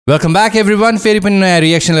Welcome back everyone. फेरि पनि नयाँ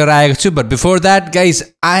रिएक्सन लिएर आएको छु. But before that guys,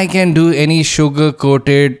 I can do any sugar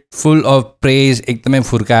coated full of praise एकदमै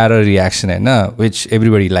फुर्काएर रिएक्सन हैन, which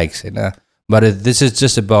everybody likes हैन. But this is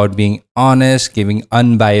just about being honest, giving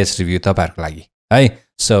unbiased review तपाईहरुको लागि है.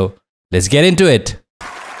 So let's get into it.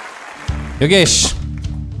 Yogesh.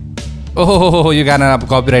 Oh, you गाना अब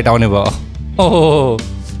copyright आउने भयो. Oh.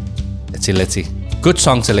 Let's see. Good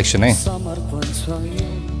song selection है.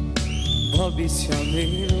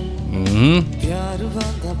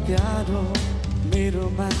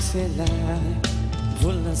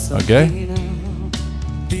 Okay.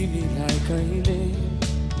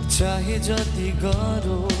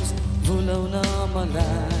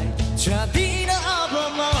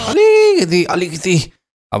 अलिकति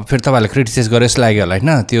अब फेरि तपाईहरुले क्रिटिसाइज गरे जस्तो लाग्यो होला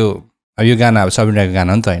हैन. त्यो अब यो गाना अब सबिन राईको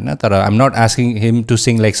गाना हो नि त हैन. तर आइ am not asking him to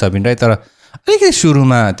sync like Sabin Rai. तर अलिकति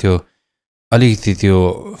सुरुमा त्यो अलिकति त्यो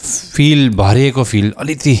फिल भरिएको फिल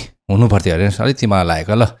अलिकति हुनु पर्थ्यो अरे. अलिकति मलाई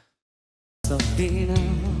लागेको ल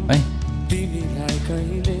है.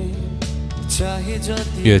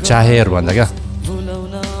 यो चाहेहरु भन्दा क्या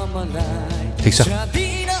ठीक छ.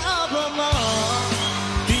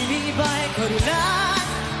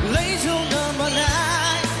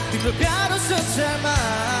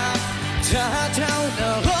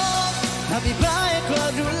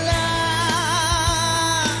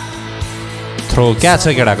 Throw क्या छ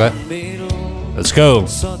केटाको. Let's go.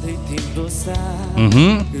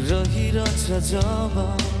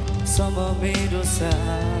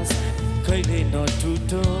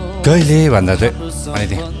 कहिले भन्दा चाहिँ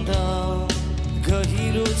अनि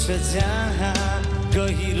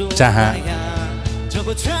चाहा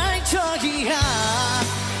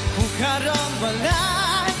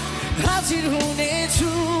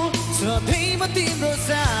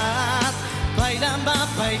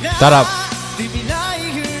तर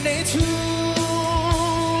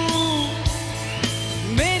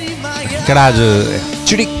केटा आज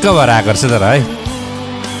चिडिक्क भएर आएको छ तर है.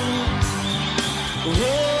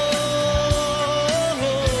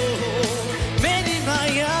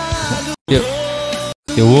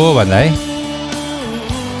 यो हो भन्दा है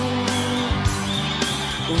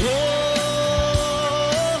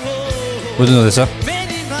बुझ्नु हुँदैछ.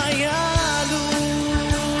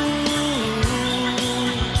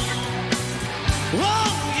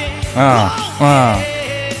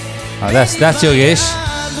 That's Yogesh.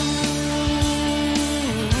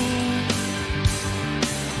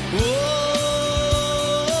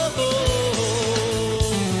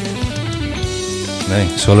 नहीं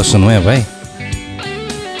सोलो सुनो है भाई.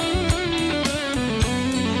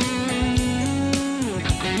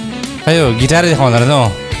 अयो गिटार दिखाउँदा रहेछ हो.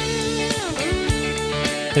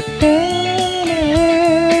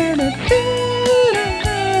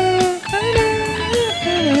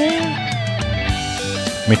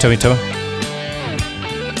 मिठो मिठो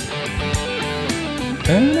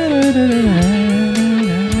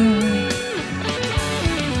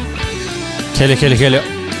खेल्यो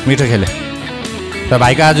मिठो खेल्यो. र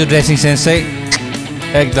भाइको आज ड्रेसिङ सेन्स चाहिँ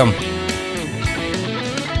एकदम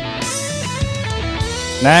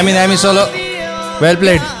नामी सोलो. Well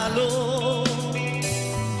played.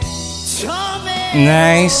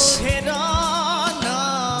 नाइस.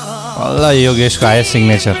 ल योगेशको आयो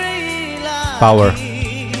सिग्नेचर पावर.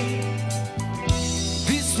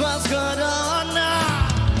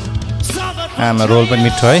 आमा रोल पनि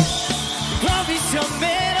मिठो है.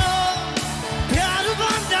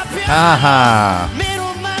 आहा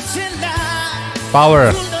पावर.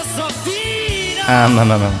 आमा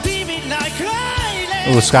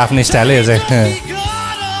उसको आफ्नै स्टाइल है चाहिँ.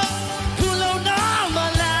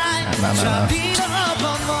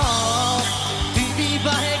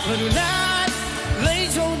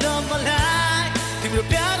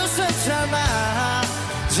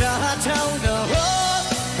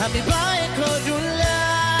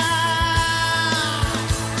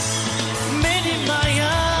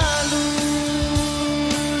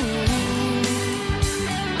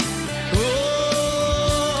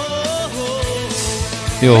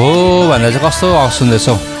 यो हो भन्दा चाहिँ कस्तो आवाज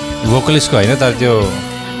सुन्दैछौ. भोकलिस्टको होइन तर त्यो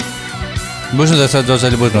बुझ्नुहुँदैछ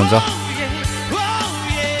जसले बुझ्नुहुन्छ.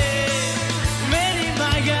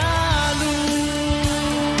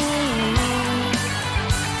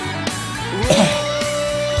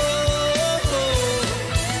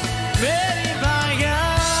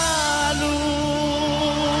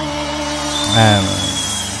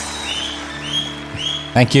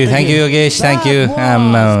 Thank you Yogesh. Thank you.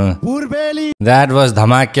 That was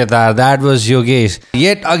धमाकेदार. That was Yogesh.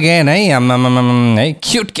 Yet again है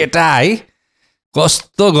क्यूट केटा है.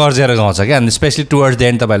 कस्तो गर्जेर गाउँछ क्या. अनि स्पेशली टुवर्ड्स द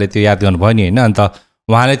एन्ड तपाईँले त्यो याद गर्नुभयो नि होइन. अन्त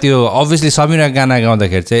उहाँले त्यो अभियसली सबिना गाना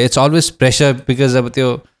गाउँदाखेरि चाहिँ इट्स अलवेज प्रेसर बिकज अब त्यो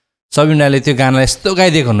सबिनाले त्यो गाना यस्तो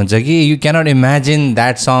गाइदिएको हुनुहुन्छ कि you cannot imagine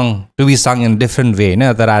that song to be song in different way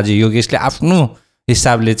होइन तर आज योगेशले आफ्नो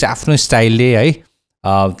हिसाबले चाहिँ आफ्नो स्टाइलले है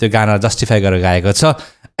त्यो गाना जस्टिफाई गरेर गाएको छ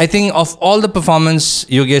I think of all the performance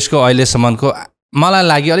योगेशको अहिलेसम्मको मलाई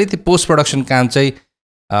लाग्यो अलिकति पोस्ट प्रडक्सन काम चाहिँ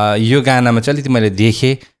यो गानामा चाहिँ अलिकति मैले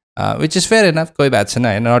देखेँ विच इज फेयर इनफ कोही बात छैन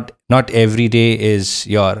होइन not every day is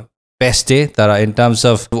your best day तर in terms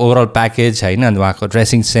of overall package होइन उहाँको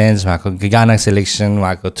ड्रेसिङ सेन्स उहाँको गाना सेलेक्सन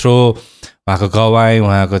उहाँको थ्रो उहाँको गवाई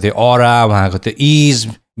उहाँको त्यो अरा उहाँको त्यो is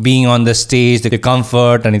being on the stage त्यो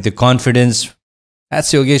कम्फर्ट अनि त्यो confidence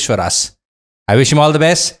that's Yogesh for us I wish him all the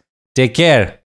best take care